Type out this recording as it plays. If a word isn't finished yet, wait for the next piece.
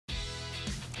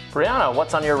Briahna,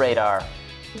 what's on your radar?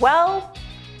 Well,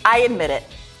 I admit it.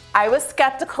 I was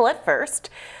skeptical at first,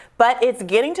 but it's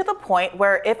getting to the point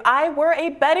where if I were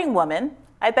a betting woman,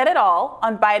 I bet it all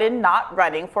on Biden not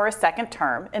running for a second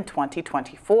term in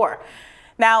 2024.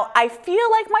 Now, I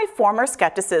feel like my former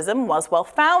skepticism was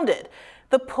well-founded.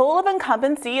 The pull of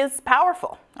incumbency is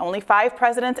powerful. Only 5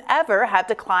 presidents ever have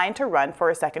declined to run for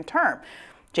a second term.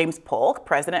 James Polk,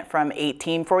 president from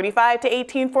 1845 to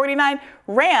 1849,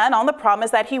 ran on the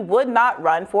promise that he would not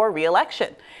run for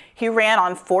re-election. He ran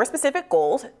on 4 specific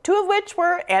goals, 2 of which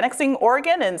were annexing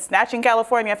Oregon and snatching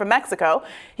California from Mexico.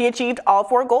 He achieved all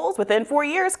 4 goals within 4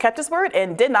 years, kept his word,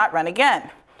 and did not run again.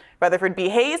 Rutherford B.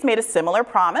 Hayes made a similar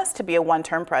promise to be a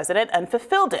one-term president and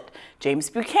fulfilled it. James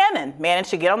Buchanan managed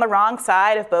to get on the wrong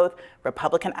side of both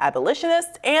Republican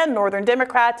abolitionists and Northern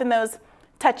Democrats in those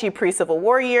touchy pre-Civil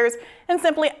War years and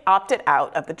simply opted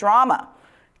out of the drama.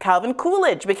 Calvin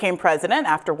Coolidge became president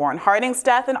after Warren Harding's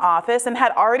death in office and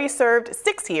had already served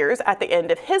 6 years at the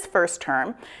end of his first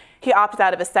term. He opted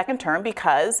out of his second term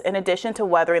because, in addition to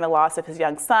weathering the loss of his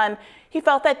young son, he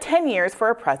felt that 10 years for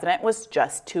a president was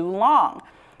just too long.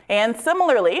 And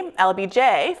similarly,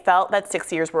 LBJ felt that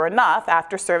 6 years were enough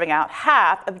after serving out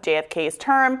half of JFK's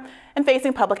term and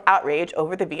facing public outrage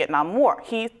over the Vietnam War.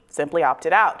 He simply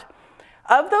opted out.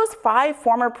 Of those 5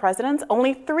 former presidents,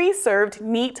 only 3 served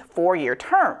neat 4-year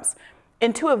terms.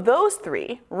 And 2 of those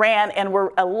 3 ran and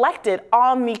were elected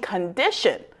on the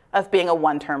condition of being a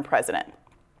one-term president.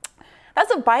 Thus,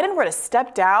 if Biden were to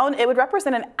step down, it would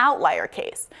represent an outlier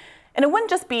case. And it wouldn't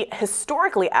just be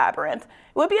historically aberrant, it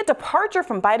would be a departure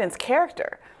from Biden's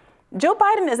character. Joe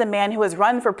Biden is a man who has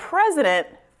run for president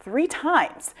 3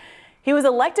 times. He was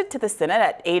elected to the Senate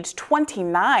at age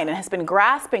 29 and has been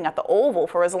grasping at the Oval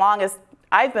for as long as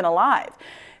I've been alive.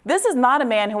 This is not a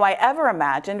man who I ever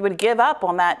imagined would give up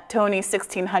on that Tony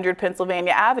 1600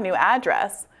 Pennsylvania Avenue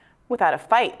address without a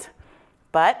fight.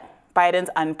 But Biden's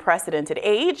unprecedented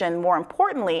age and, more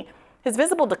importantly, his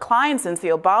visible decline since the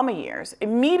Obama years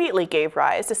immediately gave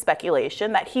rise to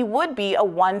speculation that he would be a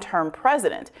one-term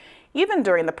president, even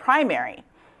during the primary.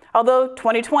 Although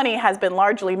 2020 has been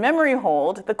largely memory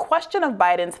hold, the question of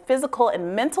Biden's physical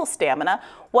and mental stamina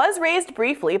was raised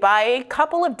briefly by a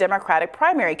couple of Democratic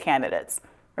primary candidates.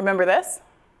 Remember this?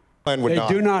 They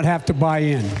do not have to buy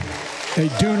in. They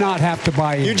do not have to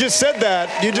buy in. You just said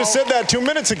that. You just said that 2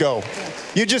 minutes ago.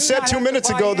 You just said 2 minutes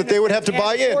ago that they would have to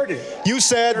buy in. You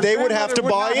said they would have to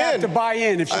buy in. To buy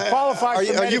in. If she qualifies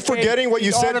for Medicaid, are you forgetting what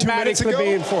you said 2 minutes ago? Are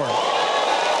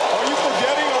you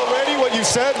forgetting already what you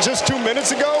said just 2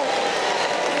 minutes ago?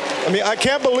 I mean, I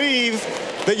can't believe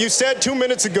that you said 2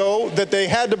 minutes ago that they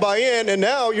had to buy in, and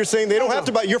now you're saying they don't have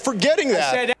to buy. You're forgetting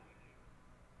that.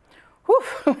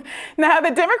 Now,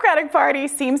 the Democratic Party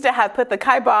seems to have put the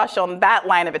kibosh on that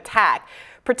line of attack,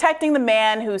 protecting the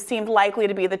man who seemed likely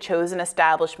to be the chosen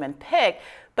establishment pick,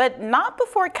 but not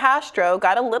before Castro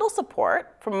got a little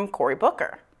support from Cory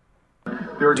Booker.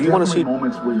 There are definitely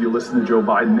moments where you listen to Joe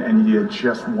Biden and you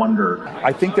just wonder.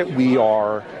 I think that we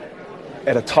are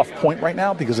at a tough point right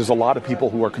now because there's a lot of people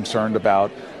who are concerned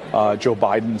about Joe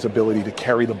Biden's ability to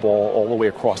carry the ball all the way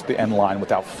across the end line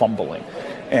without fumbling.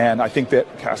 And I think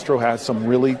that Castro has some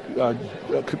really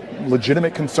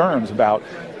legitimate concerns about,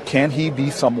 can he be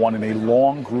someone in a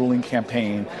long, grueling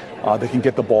campaign that can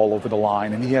get the ball over the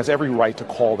line? And he has every right to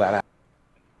call that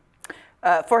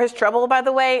out. For his trouble, by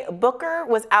the way, Booker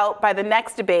was out by the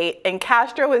next debate and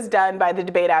Castro was done by the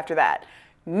debate after that.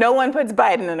 No one puts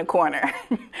Biden in a corner.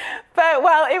 But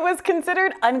while it was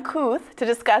considered uncouth to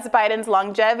discuss Biden's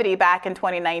longevity back in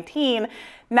 2019,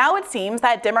 now it seems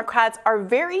that Democrats are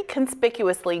very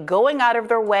conspicuously going out of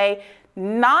their way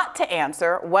not to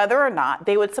answer whether or not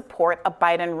they would support a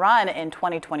Biden run in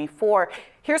 2024.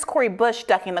 Here's Cori Bush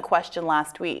ducking the question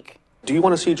last week. Do you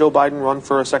want to see Joe Biden run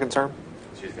for a second term?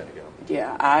 She's going to go.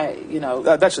 Yeah,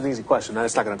 that's an easy question.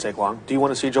 It's not going to take long. Do you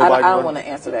want to see Joe Biden run? I don't want to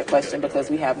answer that question because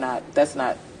we have not,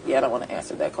 I don't want to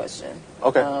answer that question.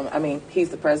 Okay. I mean, he's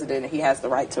the president and he has the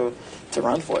right to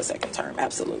run for a second term.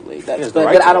 Absolutely. But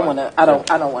I don't want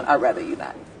to, I'd rather you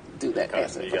not do that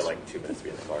answer. You got like 2 minutes to be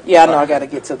in the car. Yeah, I know. I got to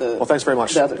get to the. Well, thanks very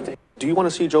much. The other thing. Do you want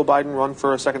to see Joe Biden run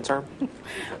for a second term?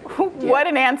 What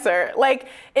an answer. Like,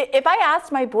 if I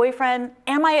asked my boyfriend,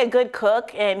 am I a good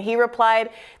cook? And he replied,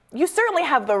 you certainly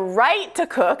have the right to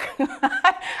cook,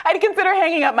 I'd consider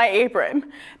hanging up my apron.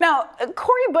 Now,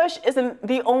 Cori Bush isn't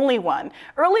the only one.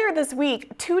 Earlier this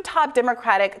week, 2 top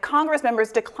Democratic Congress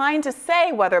members declined to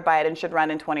say whether Biden should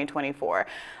run in 2024.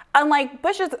 Unlike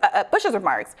Bush's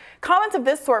remarks, comments of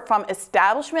this sort from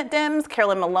establishment Dems,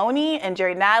 Carolyn Maloney and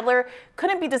Jerry Nadler,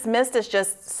 couldn't be dismissed as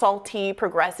just salty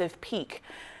progressive pique.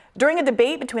 During a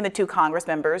debate between the two Congress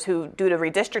members who, due to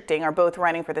redistricting, are both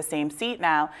running for the same seat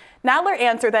now, Nadler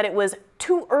answered that it was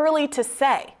too early to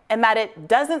say and that it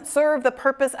doesn't serve the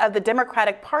purpose of the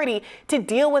Democratic Party to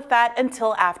deal with that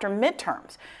until after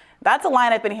midterms. That's a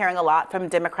line I've been hearing a lot from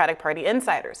Democratic Party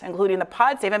insiders, including the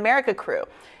Pod Save America crew.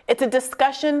 It's a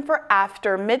discussion for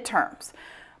after midterms.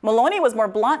 Maloney was more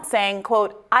blunt, saying,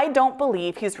 quote, "I don't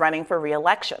believe he's running for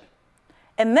re-election."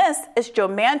 And this is Joe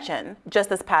Manchin just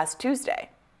this past Tuesday.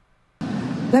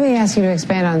 Let me ask you to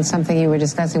expand on something you were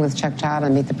discussing with Chuck Todd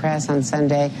on Meet the Press on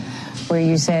Sunday, where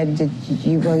you said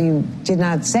you did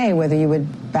not say whether you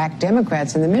would back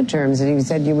Democrats in the midterms, and you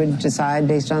said you would decide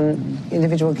based on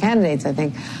individual candidates, I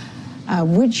think.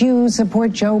 Would you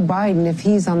support Joe Biden if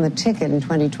he's on the ticket in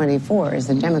 2024 as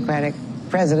the Democratic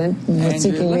president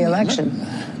seeking re-election?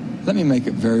 Let me make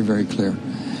it very, very clear.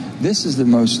 This is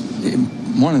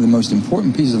one of the most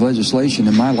important pieces of legislation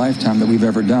in my lifetime that we've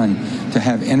ever done, to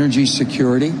have energy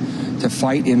security, to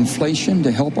fight inflation,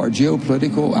 to help our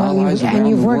geopolitical allies around the world. And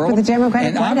you've worked with the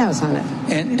Democratic White House on it.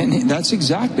 And that's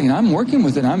exactly, and I'm working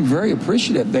with it. I'm very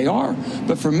appreciative. They are.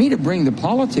 But for me to bring the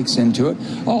politics into it,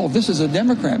 oh, this is a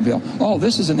Democrat bill. Oh,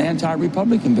 this is an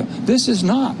anti-Republican bill. This is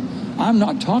not. I'm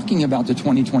not talking about the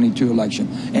 2022 election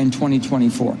and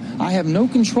 2024. I have no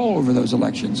control over those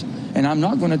elections, and I'm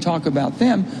not going to talk about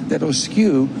them. That'll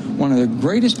skew one of the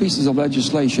greatest pieces of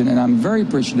legislation, and I'm very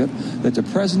appreciative that the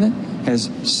president has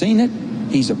seen it,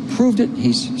 he's approved it,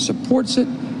 he supports it.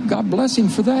 God bless him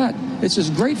for that. This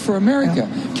is great for America.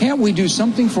 Can't we do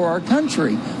something for our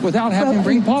country without having to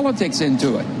bring politics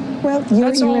into it? Well,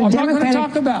 that's all I'm not going to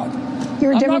talk about.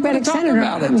 You're a Democratic senator.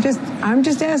 I'm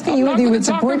just asking you whether you would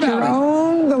support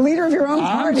the leader of your own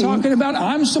party.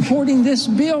 I'm supporting this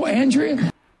bill,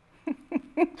 Andrea.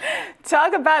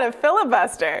 Talk about a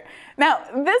filibuster. Now,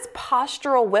 this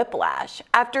postural whiplash,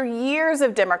 after years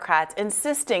of Democrats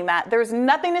insisting that there's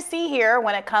nothing to see here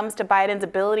when it comes to Biden's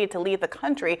ability to lead the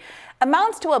country,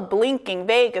 amounts to a blinking,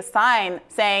 vague sign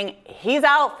saying, he's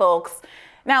out, folks.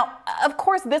 Now, of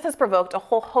course, this has provoked a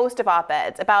whole host of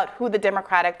op-eds about who the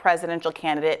Democratic presidential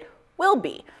candidate will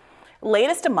be.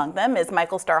 Latest among them is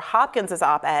Michael Starr Hopkins'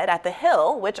 op-ed at The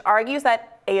Hill, which argues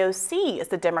that AOC is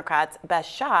the Democrats' best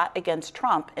shot against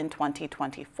Trump in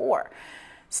 2024.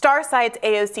 Starr cites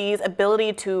AOC's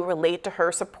ability to relate to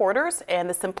her supporters and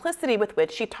the simplicity with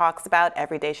which she talks about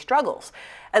everyday struggles,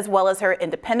 as well as her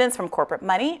independence from corporate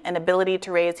money and ability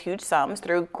to raise huge sums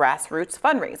through grassroots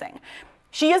fundraising.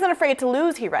 She isn't afraid to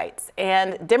lose, he writes,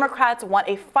 and Democrats want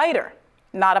a fighter,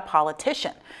 not a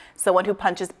politician, someone who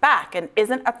punches back and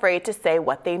isn't afraid to say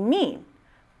what they mean.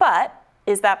 But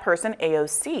is that person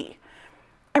AOC?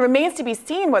 It remains to be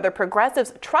seen whether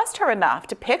progressives trust her enough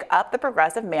to pick up the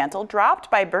progressive mantle dropped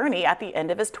by Bernie at the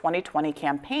end of his 2020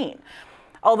 campaign.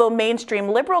 Although mainstream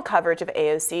liberal coverage of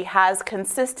AOC has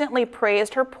consistently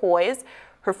praised her poise,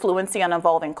 her fluency on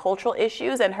evolving cultural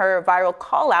issues, and her viral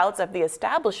call-outs of the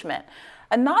establishment,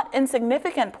 a not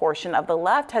insignificant portion of the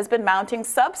left has been mounting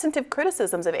substantive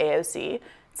criticisms of AOC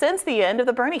since the end of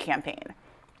the Bernie campaign.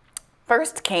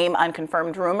 First came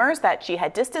unconfirmed rumors that she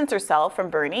had distanced herself from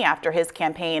Bernie after his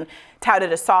campaign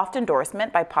touted a soft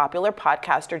endorsement by popular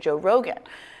podcaster Joe Rogan.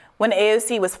 When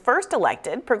AOC was first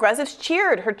elected, progressives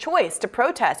cheered her choice to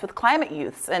protest with climate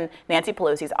youths in Nancy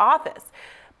Pelosi's office.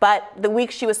 But the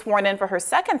week she was sworn in for her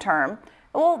second term,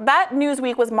 well, that news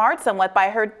week was marred somewhat by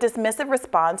her dismissive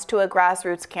response to a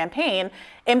grassroots campaign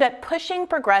aimed at pushing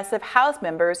progressive House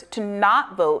members to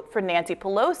not vote for Nancy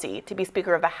Pelosi to be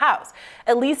Speaker of the House,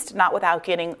 at least not without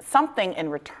getting something in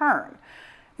return.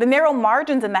 The narrow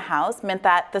margins in the House meant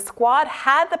that the squad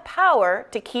had the power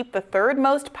to keep the third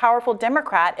most powerful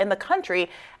Democrat in the country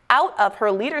out of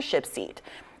her leadership seat.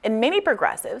 And many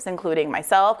progressives, including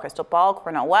myself, Crystal Ball,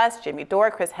 Cornel West, Jimmy Dore,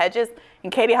 Chris Hedges,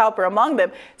 and Katie Halper among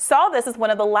them, saw this as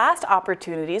one of the last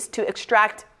opportunities to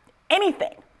extract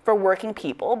anything for working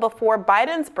people before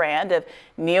Biden's brand of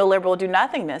neoliberal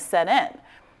do-nothingness set in.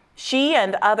 She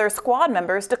and other squad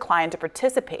members declined to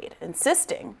participate,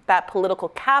 insisting that political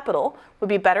capital would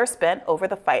be better spent over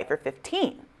the fight for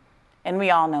 15. And we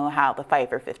all know how the fight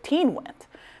for 15 went.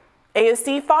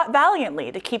 AOC fought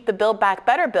valiantly to keep the Build Back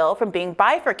Better bill from being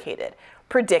bifurcated,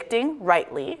 predicting,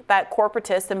 rightly, that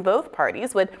corporatists in both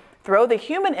parties would throw the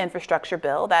human infrastructure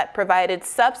bill that provided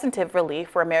substantive relief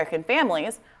for American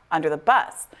families under the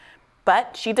bus.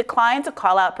 But she declined to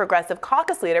call out progressive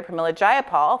caucus leader Pramila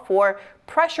Jayapal for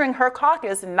pressuring her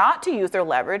caucus not to use their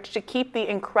leverage to keep the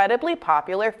incredibly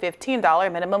popular $15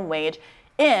 minimum wage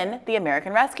in the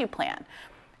American Rescue Plan.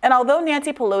 And although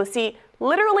Nancy Pelosi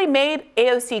literally made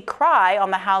AOC cry on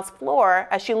the House floor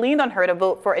as she leaned on her to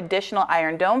vote for additional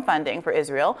Iron Dome funding for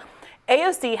Israel,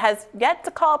 AOC has yet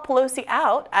to call Pelosi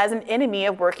out as an enemy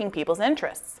of working people's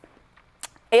interests.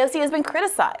 AOC has been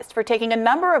criticized for taking a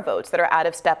number of votes that are out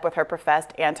of step with her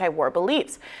professed anti-war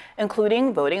beliefs,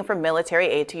 including voting for military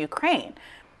aid to Ukraine.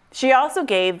 She also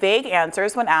gave vague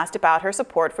answers when asked about her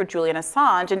support for Julian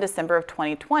Assange in December of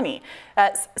 2020,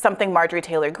 something Marjorie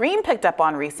Taylor Greene picked up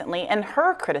on recently in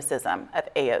her criticism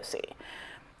of AOC.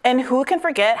 And who can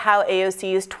forget how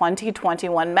AOC's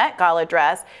 2021 Met Gala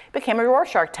dress became a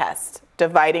Rorschach test,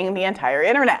 dividing the entire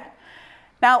internet.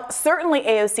 Now, certainly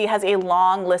AOC has a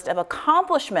long list of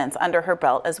accomplishments under her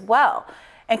belt as well.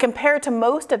 And compared to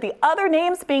most of the other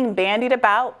names being bandied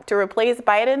about to replace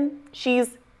Biden,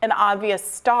 she's an obvious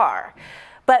star.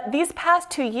 But these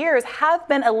past 2 years have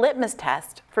been a litmus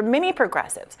test for many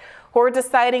progressives who are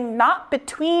deciding not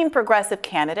between progressive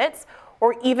candidates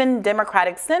or even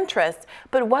Democratic centrists,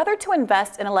 but whether to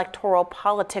invest in electoral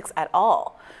politics at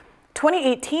all.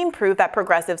 2018 proved that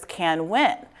progressives can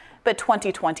win, but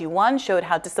 2021 showed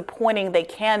how disappointing they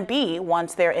can be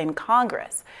once they're in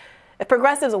Congress. If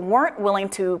progressives weren't willing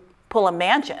to pull a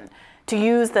Manchin, to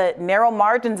use the narrow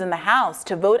margins in the House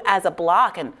to vote as a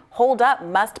bloc and hold up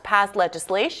must-pass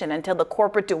legislation until the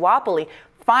corporate duopoly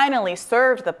finally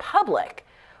served the public,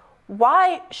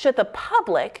 why should the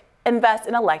public invest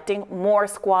in electing more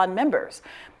squad members?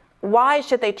 Why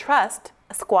should they trust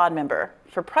a squad member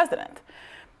for president?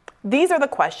 These are the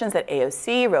questions that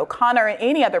AOC, Ro Khanna, and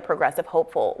any other progressive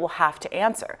hopeful will have to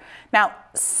answer. Now,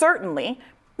 certainly,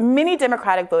 many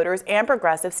Democratic voters and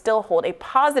progressives still hold a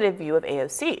positive view of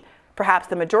AOC, perhaps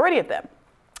the majority of them.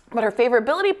 But her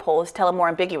favorability polls tell a more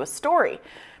ambiguous story.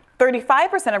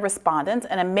 35% of respondents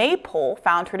in a May poll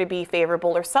found her to be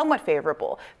favorable or somewhat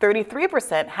favorable.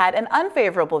 33% had an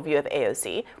unfavorable view of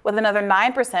AOC, with another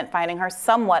 9% finding her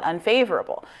somewhat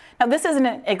unfavorable. Now, this isn't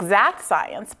an exact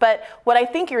science, but what I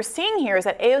think you're seeing here is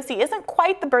that AOC isn't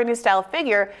quite the Bernie-style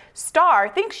figure Starr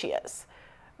thinks she is.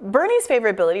 Bernie's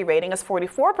favorability rating is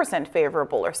 44%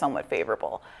 favorable or somewhat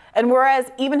favorable. And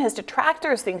whereas even his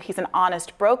detractors think he's an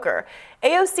honest broker,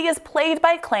 AOC is plagued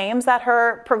by claims that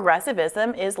her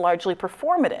progressivism is largely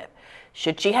performative.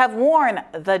 Should she have worn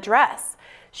the dress?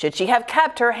 Should she have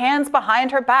kept her hands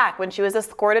behind her back when she was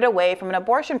escorted away from an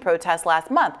abortion protest last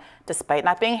month, despite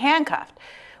not being handcuffed?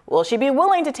 Will she be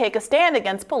willing to take a stand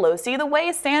against Pelosi the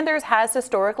way Sanders has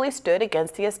historically stood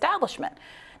against the establishment?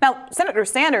 Now, Senator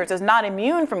Sanders is not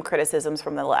immune from criticisms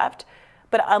from the left,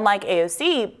 but unlike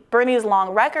AOC, Bernie's long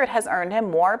record has earned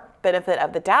him more benefit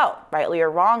of the doubt, rightly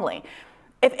or wrongly.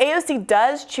 If AOC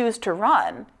does choose to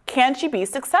run, can she be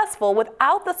successful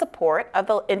without the support of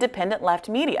the independent left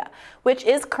media, which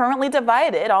is currently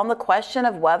divided on the question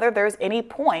of whether there's any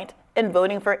point in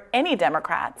voting for any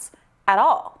Democrats at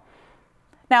all?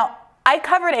 Now, I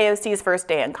covered AOC's first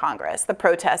day in Congress, the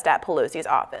protest at Pelosi's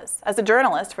office, as a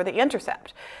journalist for The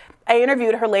Intercept. I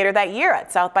interviewed her later that year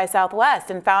at South by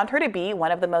Southwest and found her to be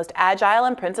one of the most agile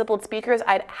and principled speakers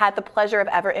I'd had the pleasure of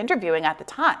ever interviewing at the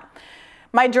time.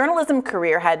 My journalism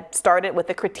career had started with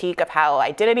the critique of how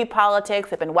identity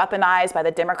politics had been weaponized by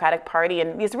the Democratic Party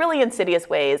in these really insidious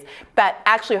ways that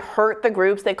actually hurt the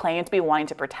groups they claimed to be wanting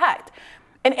to protect.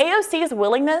 And AOC's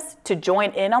willingness to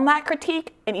join in on that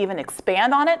critique and even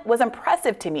expand on it was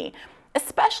impressive to me,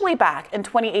 especially back in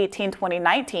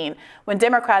 2018-2019, when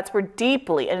Democrats were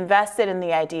deeply invested in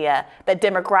the idea that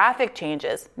demographic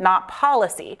changes, not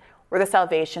policy, were the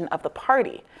salvation of the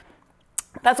party.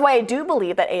 That's why I do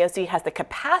believe that AOC has the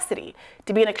capacity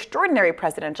to be an extraordinary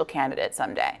presidential candidate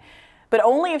someday, but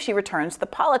only if she returns to the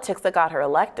politics that got her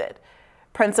elected.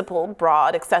 Principled,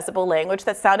 broad, accessible language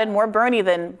that sounded more Bernie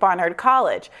than Barnard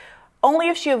College. Only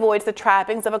if she avoids the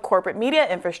trappings of a corporate media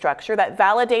infrastructure that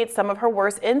validates some of her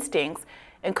worst instincts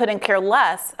and couldn't care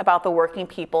less about the working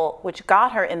people which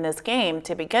got her in this game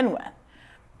to begin with.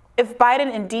 If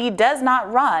Biden indeed does not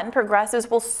run,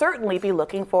 progressives will certainly be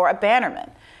looking for a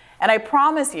bannerman. And I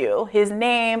promise you, his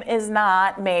name is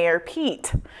not Mayor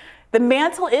Pete. The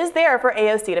mantle is there for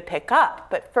AOC to pick up,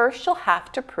 but first she'll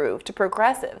have to prove to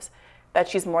progressives that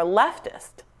she's more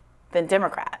leftist than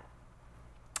Democrat.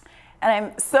 And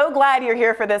I'm so glad you're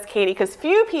here for this, Katie, because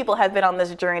few people have been on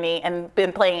this journey and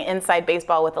been playing inside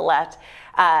baseball with the left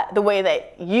the way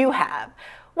that you have.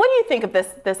 What do you think of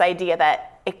this idea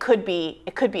that it could be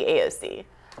AOC?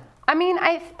 I mean,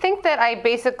 I think that I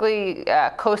basically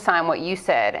co-sign what you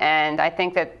said, and I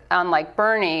think that unlike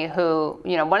Bernie, who,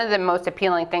 one of the most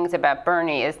appealing things about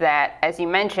Bernie is that, as you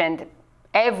mentioned,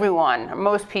 everyone,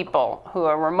 most people who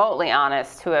are remotely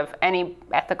honest, who have any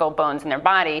ethical bones in their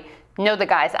body, know the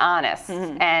guy's honest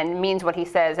and means what he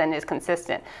says and is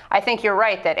consistent. I think you're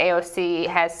right that AOC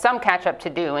has some catch up to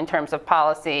do in terms of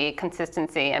policy,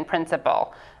 consistency, and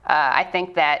principle. I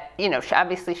think that,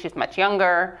 obviously she's much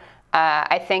younger.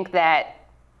 I think that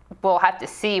we'll have to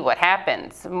see what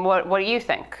happens. What do you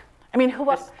think? I mean,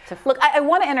 look, I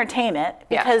want to entertain it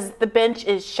because the bench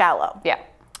is shallow. Yeah.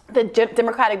 The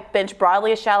Democratic bench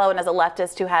broadly is shallow, and as a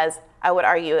leftist who has, I would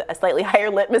argue, a slightly higher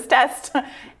litmus test,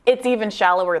 it's even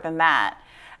shallower than that.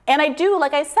 And I do,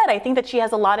 like I said, I think that she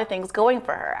has a lot of things going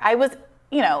for her. I was,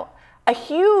 a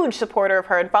huge supporter of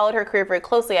her and followed her career very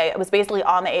closely. I was basically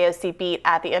on the AOC beat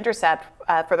at The Intercept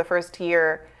for the first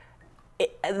year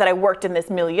that I worked in this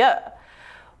milieu.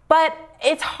 But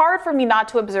it's hard for me not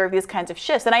to observe these kinds of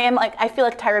shifts. And I feel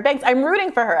like Tyra Banks, I'm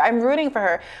rooting for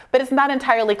her, but it's not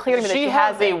entirely clear to me that she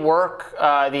has the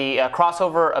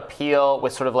crossover appeal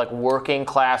with sort of like working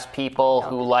class people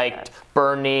who liked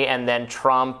Bernie and then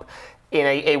Trump in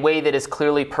a way that is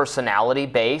clearly personality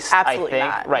based. Absolutely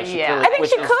I think. Not. Right. I think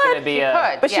she could,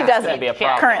 but she doesn't.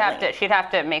 Currently. She'd have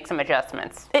to make some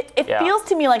adjustments. It feels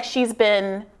to me like she's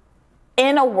been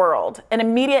in a world, in a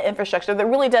media infrastructure that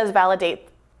really does validate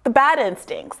the bad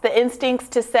instincts, the instincts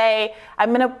to say, I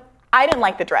didn't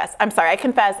like the dress. I'm sorry, I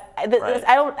confess. I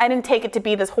didn't take it to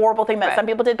be this horrible thing that some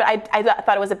people did, but I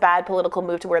thought it was a bad political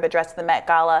move to wear the dress to the Met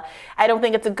Gala. I don't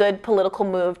think it's a good political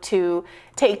move to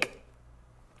take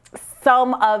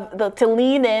to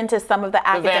lean into some of the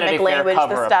academic language,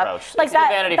 the stuff like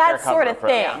that sort of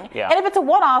thing. Yeah. And if it's a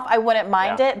one-off, I wouldn't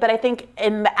mind it. But I think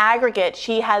in the aggregate,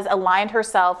 she has aligned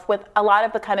herself with a lot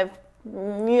of the kind of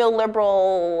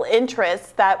neoliberal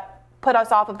interests that put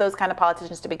us off of those kind of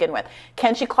politicians to begin with.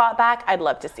 Can she claw it back? I'd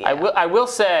love to see it. I will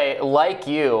say, like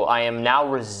you, I am now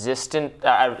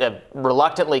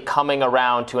reluctantly coming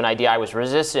around to an idea I was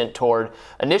resistant toward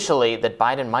initially, that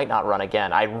Biden might not run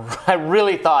again. I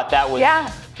really thought that was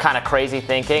kind of crazy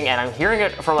thinking, and I'm hearing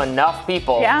it from enough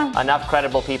people, enough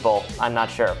credible people, I'm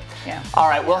not sure. Yeah. All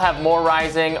right, we'll have more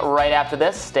Rising right after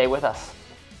this. Stay with us.